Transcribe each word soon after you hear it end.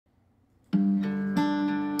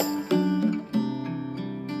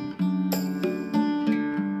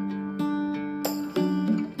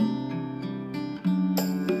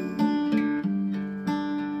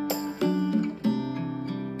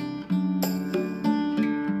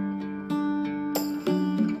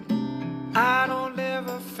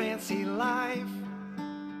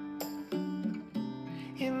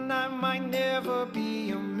never be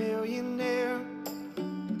a millionaire,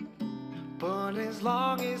 but as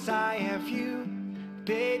long as I have you,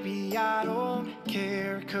 baby, I don't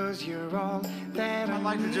care, 'cause you're all that I need. I'd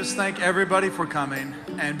like to just thank everybody for coming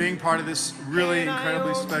and being part of this really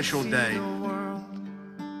incredibly special day.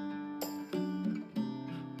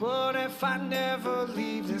 But if I never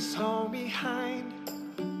leave this home behind,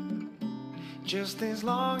 just as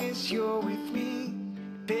long as you're with me,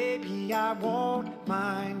 baby, I won't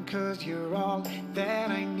mind, 'cause you're all that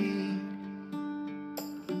I need.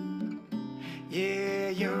 Yeah,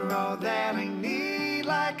 you're all that I need,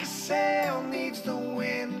 like a sail needs the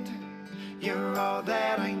wind. You're all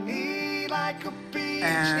that I need, like a beach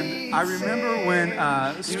And I remember when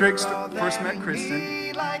Strix first met Kristen,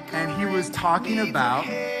 and he was talking about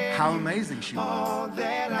how amazing she was.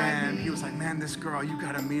 And he was like, man, this girl, you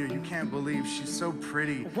gotta meet her. You can't believe she's so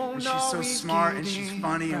pretty, and she's so smart, and she's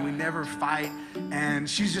funny, and we never fight, and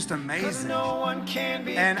she's just amazing.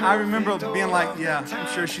 And I remember being like, yeah, I'm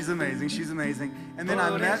sure she's amazing, she's amazing. And then I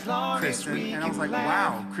met Kristen, and I was like,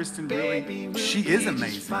 wow, Kristen really, she is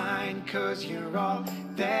amazing. 'Cause you're all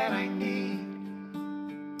that I need.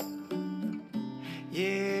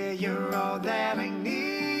 Yeah, you're all that I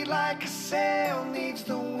need, like a sail needs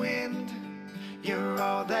the wind. You're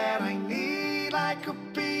all that I need, like a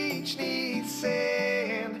beach needs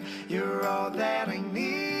sand. You're all that I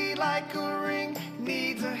need, like a ring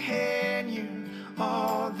needs a hand. You're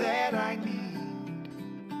all that I need.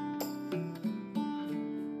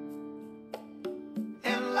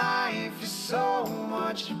 And life is so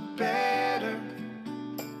much better.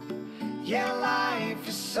 Yeah, life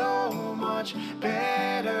is so much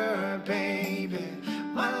better, baby.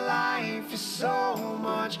 My life is so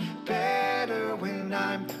much better when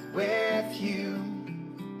I'm with you.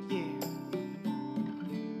 Yeah.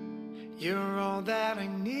 You're all that I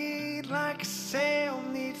need, like a sail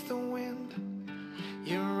needs the wind.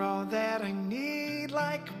 You're all that I need,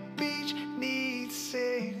 like a beach needs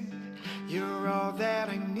sand. You're all that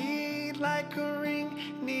I need, like a ring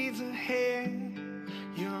needs a hand.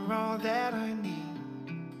 You're all that I need.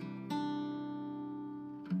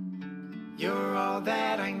 You're all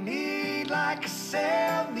that I need, like a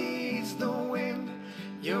sail needs the wind.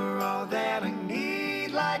 You're all that I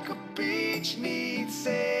need, like a beach needs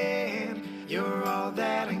sand. You're all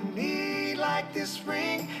that I need, like this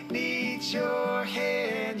ring needs your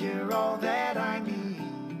hand. You're all that I need.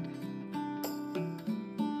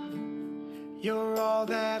 You're all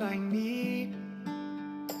that I need.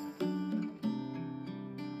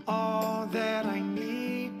 All that I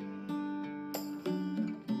need.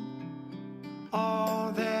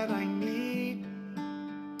 All that I need.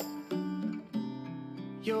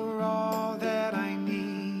 You're all that I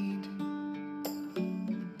need.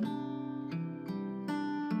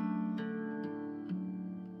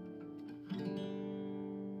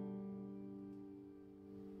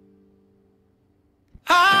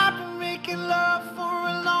 I've been making love for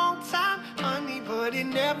a long time, honey, but it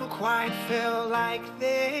never quite felt like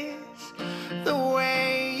this. The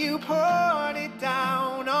way you poured it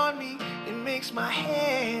down on me, it makes my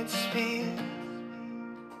head spin.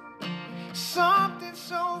 Something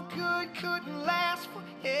so good couldn't last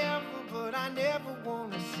forever, but I never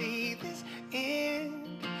want to see this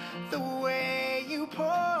end. The way you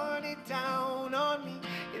poured it down on me,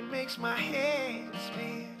 it makes my head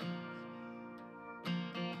spin.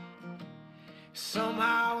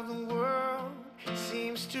 Somehow the world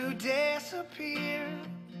seems to disappear.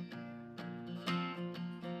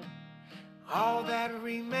 All that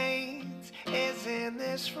remains is in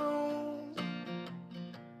this room.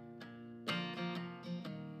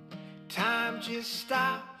 Time just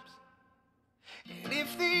stops, and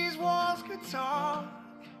if these walls could talk,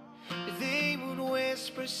 they would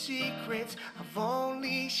whisper secrets I've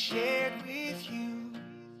only shared with you.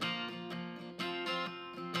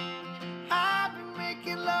 I've been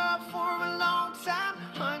making love for a long time,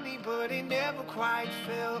 honey, but it never quite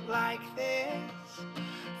felt like this.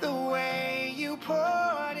 The way you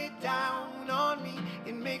poured it down on me,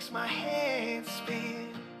 it makes my head spin.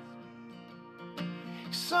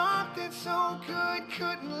 Something so good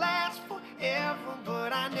couldn't last forever,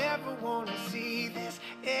 but I never want to see this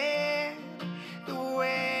end. The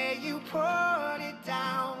way you poured it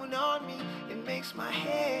down on me, it makes my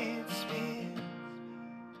head spin.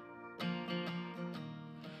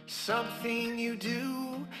 Something you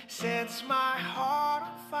do sets my heart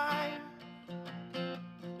on fire.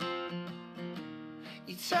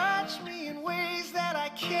 You touch me in ways that I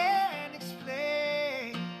can't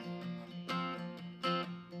explain.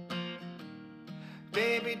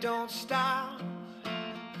 Baby, don't stop,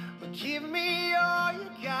 but give me all you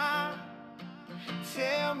got.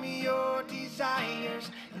 tell me your desires,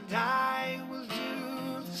 and I will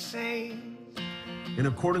do the same. In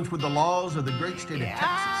accordance with the laws of the great state of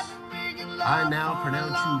Texas, I now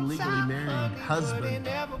pronounce you legally married husband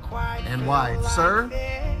and wife. Sir,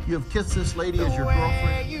 you have kissed this lady as your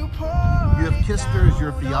girlfriend. You have kissed her as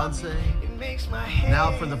your fiance.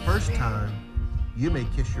 Now, for the first time, you may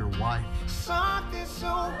kiss your wife. Something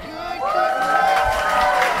so good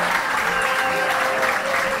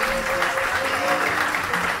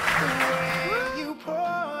the way you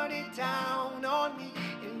poured it down on me,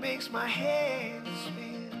 it makes my head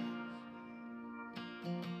spin.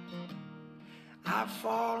 I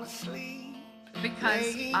fall asleep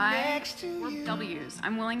because we're W's.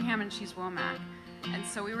 I'm Willingham and she's Womack. And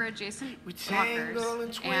so we were adjacent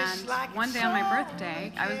lockers. And one day on my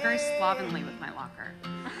birthday, I was very slovenly with my locker.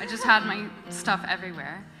 I just had my stuff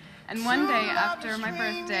everywhere. And one day after my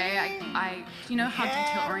birthday, you know how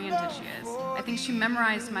detail-oriented she is. I think she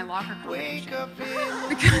memorized my locker combination.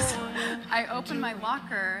 Because I opened my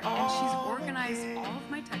locker and she's organized all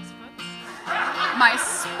of my textbooks, my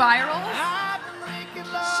spirals.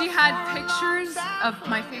 She had pictures of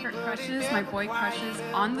my favorite crushes, my boy crushes,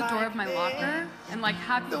 on the door of my locker, and like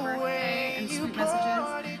happy birthday and sweet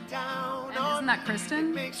messages. And isn't that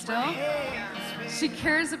Kristen still? She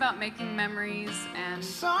cares about making memories, and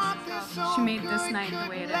she made this night the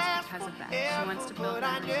way it is because of that. She wants to build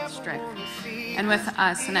memories with Strick and with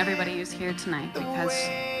us and everybody who's here tonight because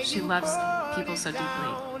she loves people so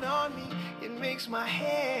deeply. It makes my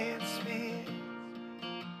head spin.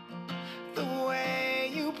 The way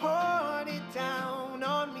you poured it down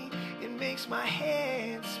on me, it makes my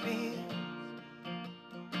head spin.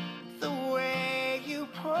 The way you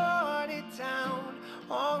poured it down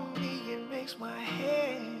on me, it makes my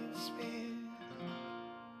head spin.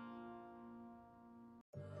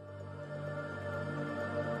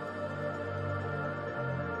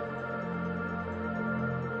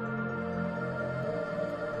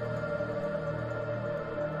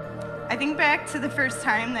 I think back to the first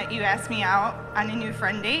time that you asked me out on a new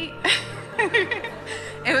friend date.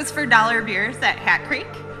 It was for dollar beers at Hat Creek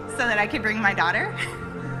so that I could bring my daughter.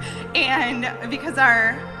 And because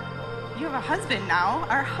you have a husband now,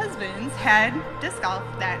 our husbands had disc golf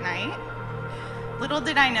that night. Little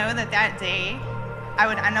did I know that that day I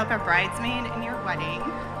would end up a bridesmaid in your wedding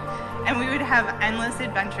and we would have endless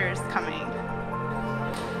adventures coming.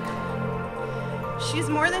 She's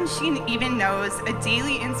more than she even knows, a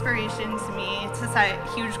daily inspiration to me to set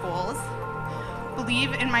huge goals,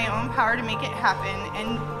 believe in my own power to make it happen,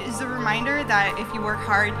 and is a reminder that if you work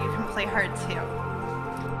hard, you can play hard too.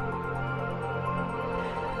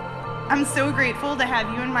 I'm so grateful to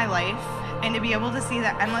have you in my life and to be able to see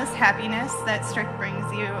the endless happiness that Strick brings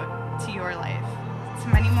you to your life. To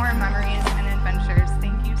many more memories and adventures,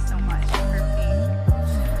 thank you so much for being.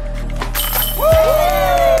 Woo!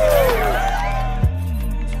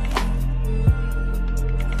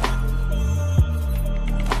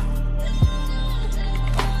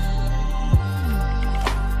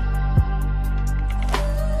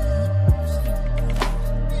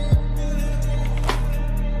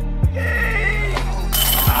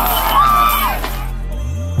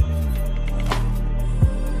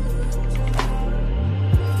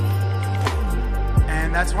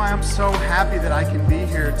 That's why I'm so happy that I can be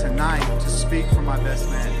here tonight to speak for my best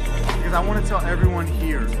man. Because I want to tell everyone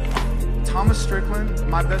here, Thomas Strickland,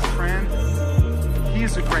 my best friend, he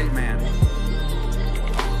is a great man.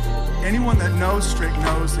 Anyone that knows Strick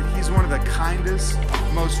knows that he's one of the kindest,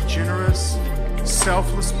 most generous,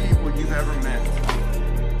 selfless people you've ever met.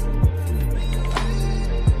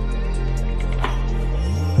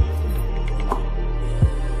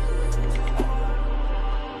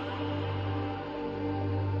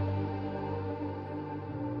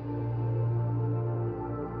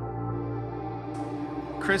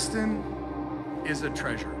 Kristen is a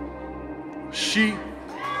treasure.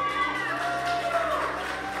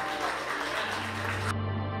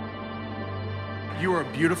 You are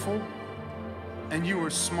beautiful, and you are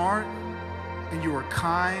smart, and you are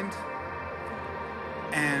kind,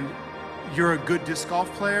 and you're a good disc golf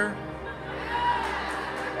player.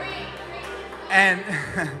 And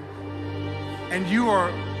you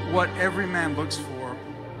are what every man looks for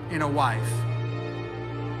in a wife.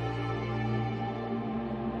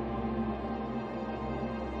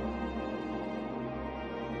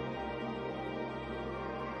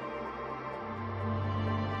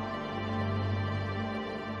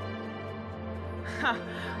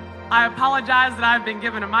 I apologize that I've been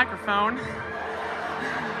given a microphone.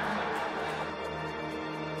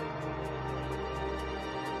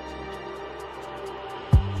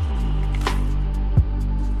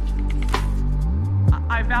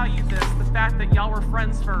 value this, the fact that y'all were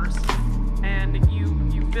friends first, and you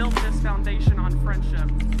built this foundation on friendship,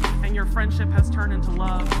 and your friendship has turned into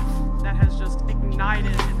love that has just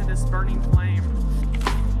ignited into this burning flame.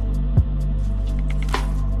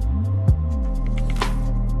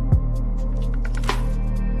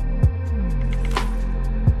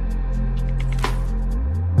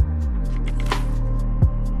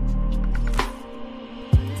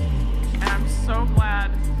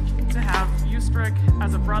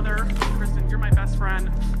 As a brother, Kristen, you're my best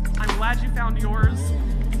friend. I'm glad you found yours.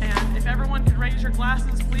 And if everyone could raise your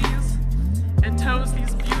glasses, please, and toast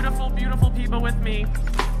these beautiful, beautiful people with me.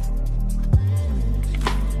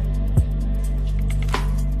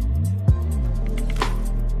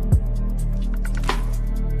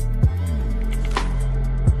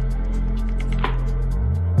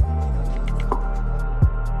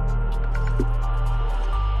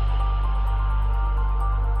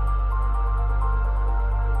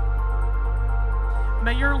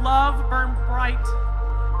 May your love burn bright,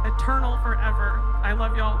 eternal forever. I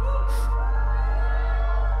love y'all.